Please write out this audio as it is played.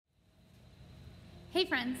Hey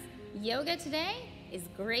friends, yoga today is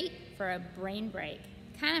great for a brain break.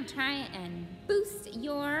 Kind of try and boost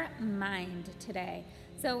your mind today.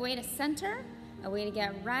 So a way to center, a way to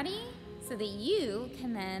get ready so that you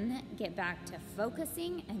can then get back to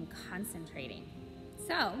focusing and concentrating.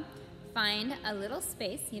 So find a little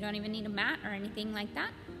space. You don't even need a mat or anything like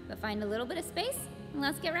that, but find a little bit of space and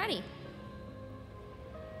let's get ready.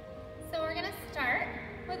 So we're gonna start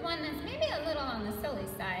with one that's maybe a little on the silly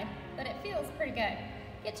side, but it feels pretty good.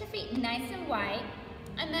 Get your feet nice and wide,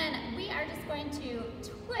 and then we are just going to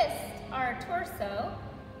twist our torso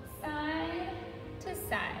side to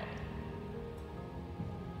side.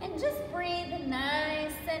 And just breathe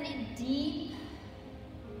nice and deep,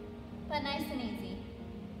 but nice and easy.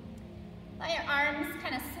 Let your arms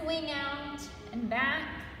kind of swing out and back.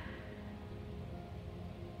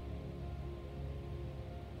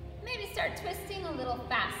 Maybe start twisting a little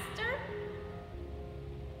faster.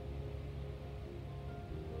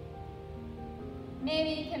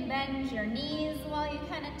 Maybe you can bend your knees while you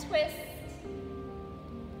kind of twist.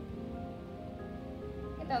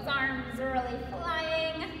 Get those arms really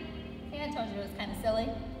flying. See, I told you it was kind of silly.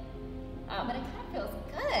 Oh, but it kind of feels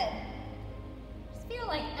good. Just feel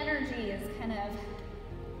like energy is kind of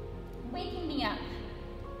waking me up.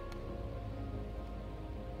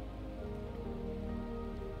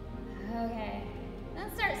 Okay, now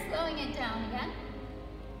start slowing it down again.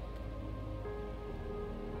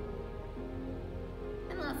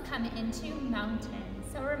 And let's come into mountain.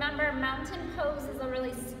 So remember, mountain pose is a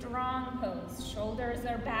really strong pose. Shoulders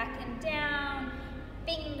are back and down,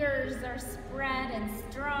 fingers are spread and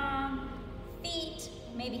strong, feet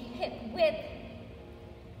maybe hip width,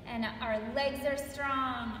 and our legs are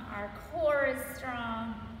strong, our core is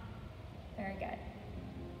strong. Very good.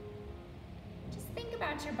 Think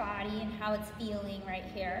about your body and how it's feeling right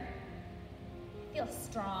here. I feel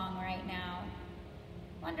strong right now.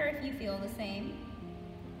 Wonder if you feel the same.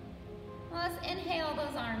 Well, let's inhale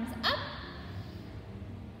those arms up.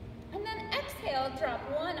 And then exhale, drop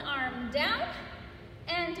one arm down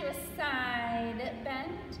and do a side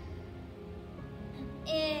bend.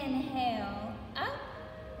 Inhale up.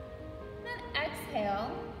 Then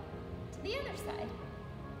exhale to the other side.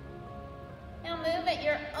 Now move at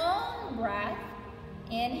your own breath.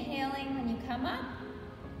 Inhaling when you come up,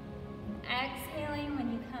 and exhaling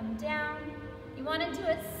when you come down. You want to do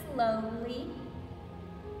it slowly,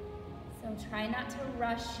 so try not to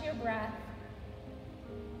rush your breath.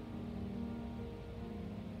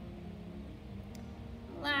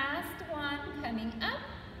 Last one, coming up,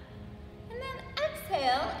 and then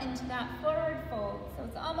exhale into that forward fold. So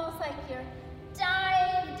it's almost like you're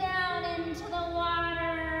dive down into the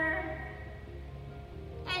water.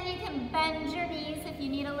 And you can bend your knees if you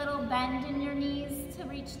need a little bend in your knees to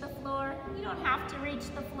reach the floor. You don't have to reach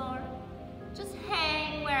the floor. Just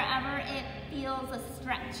hang wherever it feels a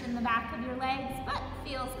stretch in the back of your legs, but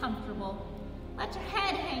feels comfortable. Let your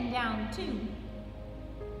head hang down too.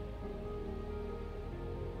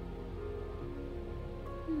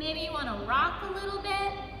 Maybe you want to rock a little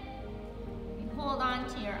bit. You hold on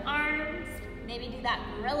to your arms. Maybe do that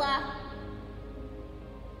gorilla.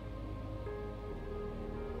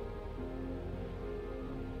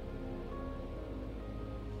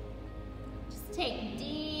 Take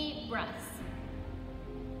deep breaths.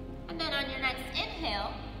 And then on your next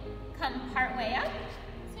inhale, come part way up.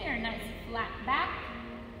 So you're nice flat back,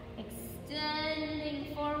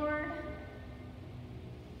 extending forward.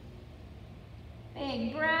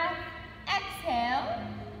 Big breath. Exhale,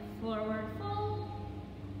 forward fold.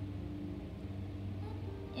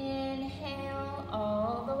 Inhale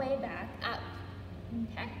all the way back up.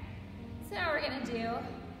 Okay. So now we're going to do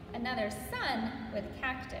another sun with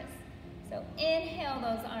cactus. So inhale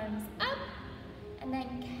those arms up, and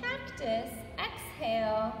then cactus,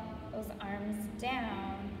 exhale those arms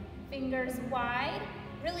down. Fingers wide,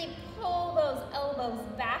 really pull those elbows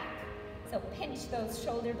back. So pinch those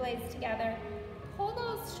shoulder blades together. Pull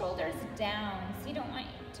those shoulders down, so you don't want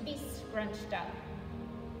it to be scrunched up.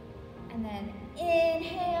 And then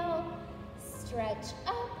inhale, stretch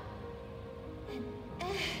up, and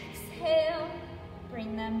exhale.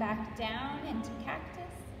 Bring them back down into cactus.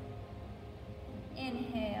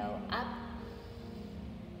 Inhale up.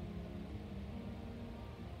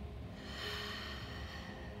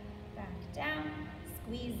 Back down.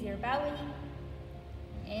 Squeeze your belly.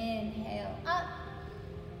 Inhale up.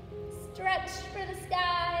 Stretch for the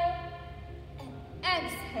sky. And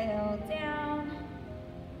exhale down.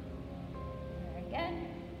 Very good.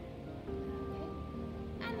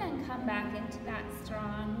 Okay. And then come back into that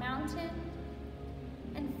strong mountain.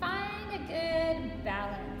 And find a good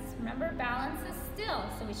balance. Remember, balance is still,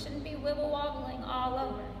 so we shouldn't be wibble wobbling all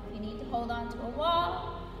over. If you need to hold on to a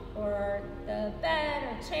wall or the bed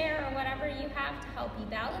or chair or whatever you have to help you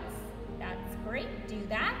balance, that's great, do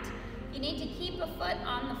that. If you need to keep a foot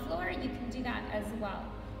on the floor, you can do that as well.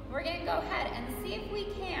 We're gonna go ahead and see if we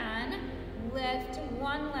can lift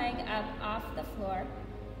one leg up off the floor.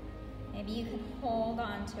 Maybe you can hold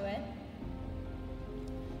on to it.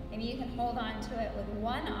 Maybe you can hold on to it with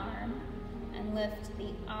one arm and lift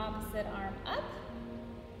the opposite arm up.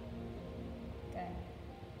 Good.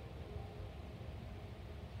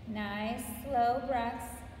 Nice, slow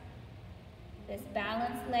breaths. This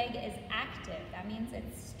balanced leg is active. That means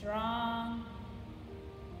it's strong.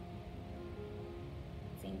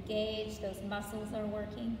 It's engaged. Those muscles are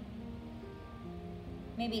working.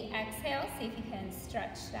 Maybe exhale. See if you can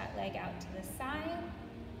stretch that leg out to the side.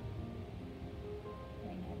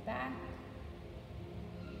 Bring it back.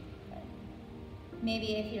 Good.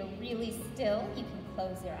 Maybe if you're really still, you can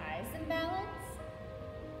close your eyes and balance.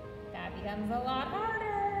 That becomes a lot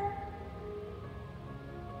harder.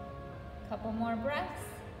 Couple more breaths.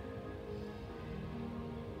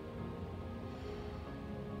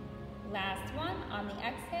 Last one on the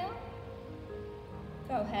exhale.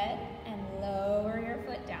 Go ahead and lower your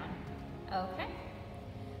foot down. Okay.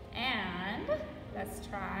 And let's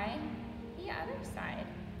try the other side.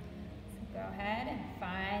 So go ahead and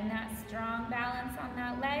find that strong balance on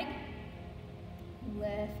that leg.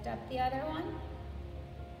 Lift up the other one.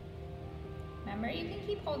 Remember, you can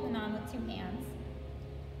keep holding on with 2 hands,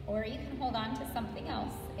 or you can hold on to something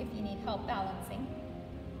else if you need help balancing.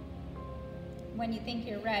 When you think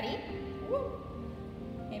you're ready,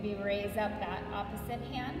 maybe raise up that opposite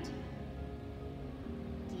hand.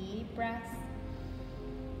 Deep breaths.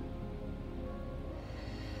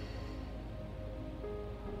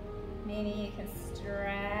 Maybe you can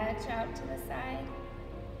stretch out to the side.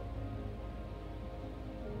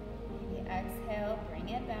 Maybe exhale, bring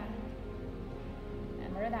it back.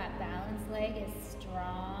 Remember, that balanced leg is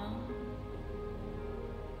strong.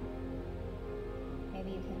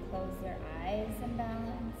 Maybe you can close your eyes and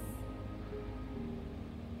balance.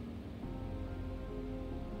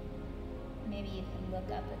 Maybe you can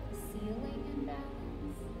look up at the ceiling and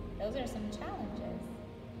balance. Those are some challenges.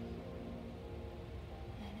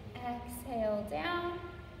 And exhale down.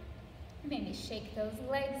 Maybe shake those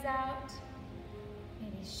legs out.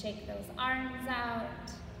 Maybe shake those arms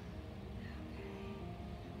out.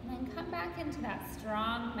 And then come back into that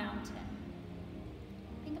strong mountain.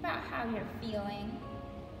 Think about how you're feeling.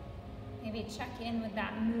 Maybe check in with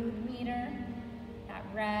that mood meter, that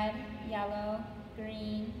red, yellow,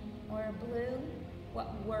 green, or blue.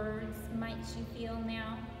 What words might you feel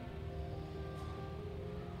now?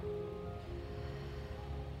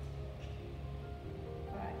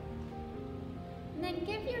 Good. And then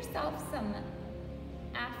give yourself some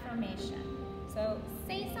affirmation. So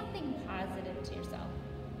say something positive to yourself.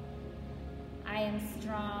 I am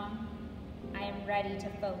strong. I am ready to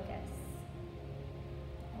focus.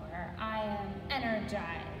 Or I am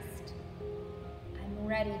energized. I'm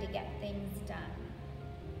ready to get things done.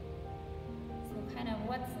 So kind of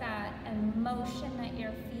what's that emotion that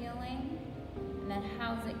you're feeling, and then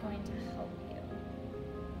how's it going to help you?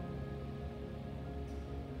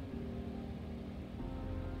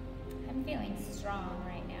 I'm feeling strong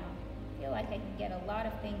right now. I feel like I can get a lot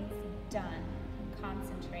of things done and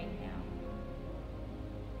concentrate now.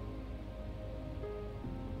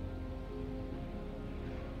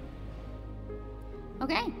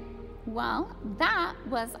 Okay, well, that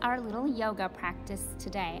was our little yoga practice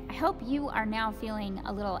today. I hope you are now feeling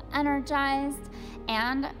a little energized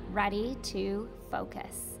and ready to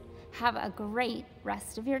focus. Have a great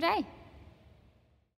rest of your day.